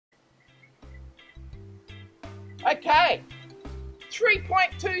Okay,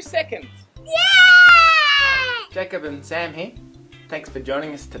 3.2 seconds. Yeah! Jacob and Sam here. Thanks for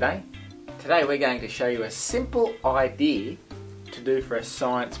joining us today. Today we're going to show you a simple idea to do for a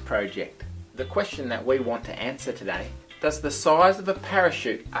science project. The question that we want to answer today: does the size of a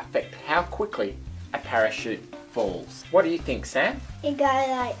parachute affect how quickly a parachute falls? What do you think, Sam? It goes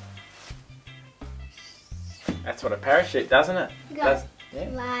like... That's what a parachute does, isn't it? It goes Yeah.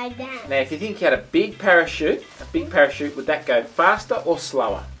 like that. Now if you think you had a big parachute, would that go faster or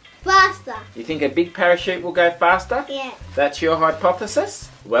slower? Faster. You think a big parachute will go faster? Yeah. That's your hypothesis?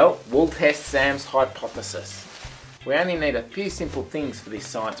 Well, we'll test Sam's hypothesis. We only need a few simple things for this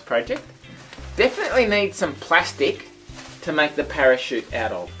science project. Definitely need some plastic to make the parachute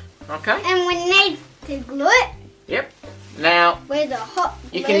out of. Okay? And we need to glue it Yep. Now, with a hot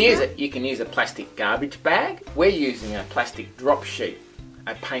you glue can use gun. it. You can use a plastic garbage bag. We're using a plastic drop sheet,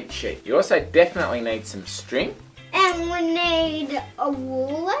 a paint sheet. You also definitely need some string. And we need a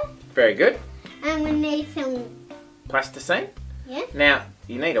ruler. Very good. And we need some... Plasticine. Yeah. Now,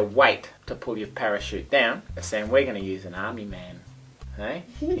 you need a weight to pull your parachute down. Sam, we're going to use an army man. Hey?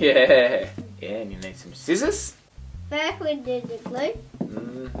 Yeah. Yeah, and you need some scissors. First we do the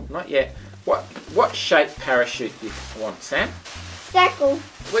glue. Not yet. What shape parachute do you want, Sam? Circle.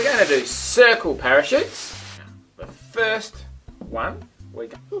 We're going to do circle parachutes. The first one, we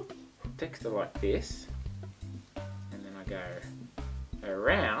go texture like this, and then I go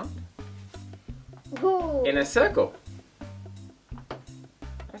around Ooh. in a circle.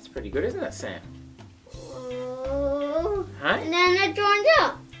 That's pretty good, isn't it, Sam? Ooh. Hey? And then it joins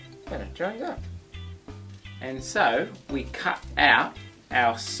up. Then it joins up. And so we cut out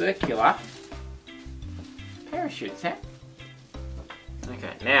our circular parachute, Sam.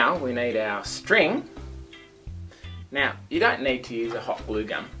 Okay, now we need our string. Now, you don't need to use a hot glue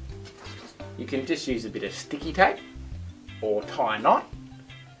gun. You can just use a bit of sticky tape or tie a knot.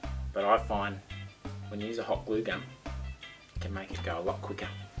 But I find when you use a hot glue gun, it can make it go a lot quicker.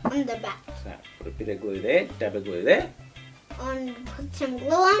 On the back. So put a bit of glue there, dab of glue there. Put some glue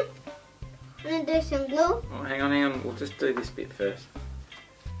on. I'm gonna do some glue. Oh, hang on, we'll just do this bit first.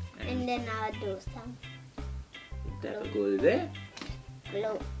 And then I'll do some Dab of glue there.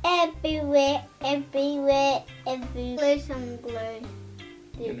 glue everywhere, everywhere, everywhere. Glue some glue.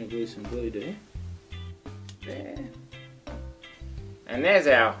 You're gonna glue some glue there. There. And there's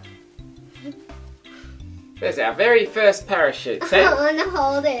our very first parachute, I Sam. wanna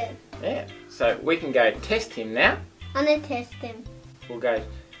hold it. Yeah. So we can go test him now. I'm gonna test him. We'll go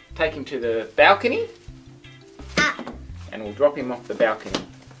take him to the balcony Ah. and we'll drop him off the balcony.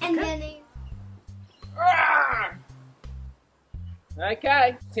 And then he...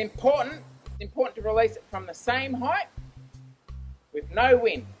 Okay, it's important to release it from the same height with no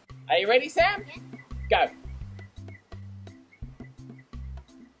wind. Are you ready, Sam? Go.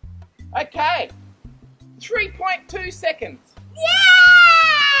 Okay, 3.2 seconds.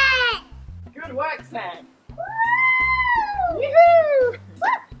 Yeah! Good work, Sam. Woo! Yoo-hoo!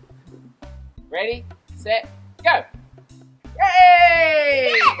 Ready, set, go.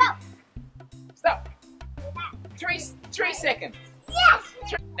 Yay! Stop. 3 seconds.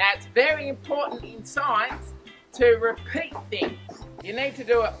 Yes! Now it's very important in science to repeat things. You need to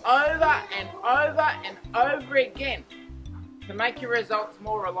do it over and over and over again to make your results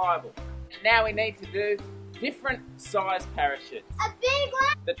more reliable. And now we need to do different size parachutes. A big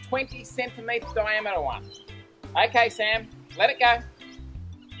one. The 20 centimetre diameter one. Okay, Sam, let it go.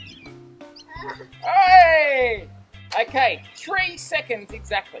 Hey! Okay, 3 seconds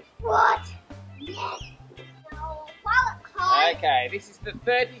exactly. What? Yes. So, follow card. Okay, this is the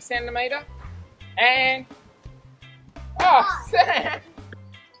 30 centimetre. And... Oh, Sam!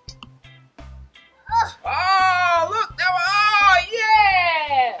 Oh, look! Oh,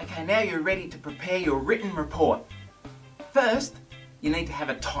 yeah! Okay, now you're ready to prepare your written report. First, you need to have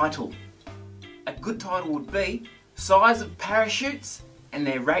a title. A good title would be Size of Parachutes and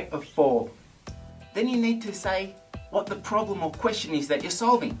Their Rate of Fall. Then you need to say what the problem or question is that you're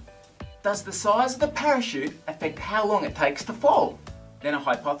solving. Does the size of the parachute affect how long it takes to fall? Then a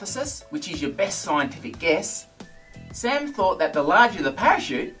hypothesis, which is your best scientific guess. Sam thought that the larger the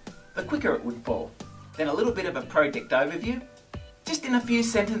parachute, the quicker it would fall. Then a little bit of a project overview, just in a few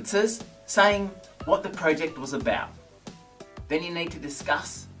sentences saying what the project was about. Then you need to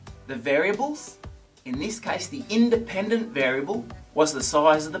discuss the variables. In this case, the independent variable was the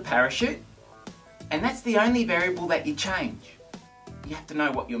size of the parachute, and that's the only variable that you change. You have to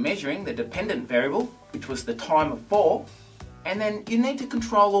know what you're measuring, the dependent variable, which was the time of fall, and then you need to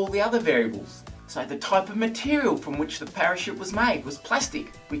control all the other variables. So the type of material from which the parachute was made was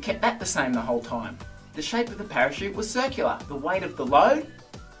plastic. We kept that the same the whole time. the shape of the parachute was circular. The weight of the load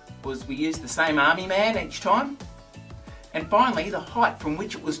was, we used the same army man each time. And finally, the height from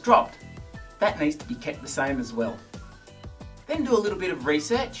which it was dropped, that needs to be kept the same as well. Then do a little bit of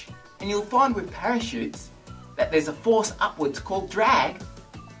research and you'll find with parachutes that there's a force upwards called drag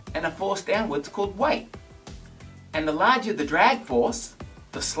and a force downwards called weight. And the larger the drag force,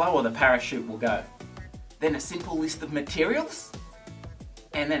 the slower the parachute will go. Then a simple list of materials,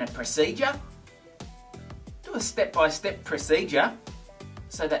 and then a procedure. Do a step-by-step procedure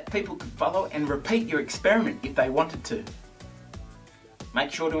so that people can follow and repeat your experiment if they wanted to.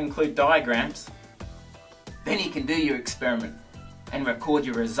 Make sure to include diagrams. Then you can do your experiment and record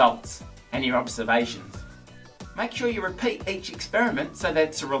your results and your observations. Make sure you repeat each experiment so that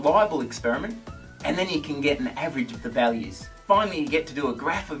it's a reliable experiment, and then you can get an average of the values. Finally, you get to do a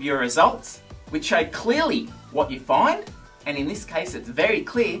graph of your results, which show clearly what you find, and in this case it's very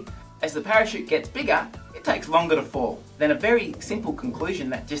clear. As the parachute gets bigger, it takes longer to fall. Then a very simple conclusion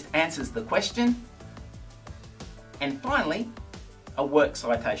that just answers the question. And finally, a work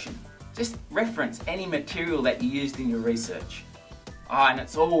citation. Just reference any material that you used in your research. And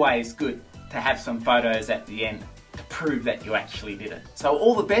it's always good to have some photos at the end to prove that you actually did it. So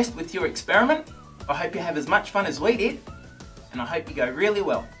all the best with your experiment. I hope you have as much fun as we did, and I hope you go really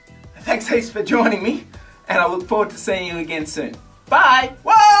well. Thanks heaps for joining me, and I look forward to seeing you again soon. Bye!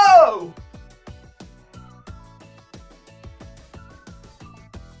 Whoa!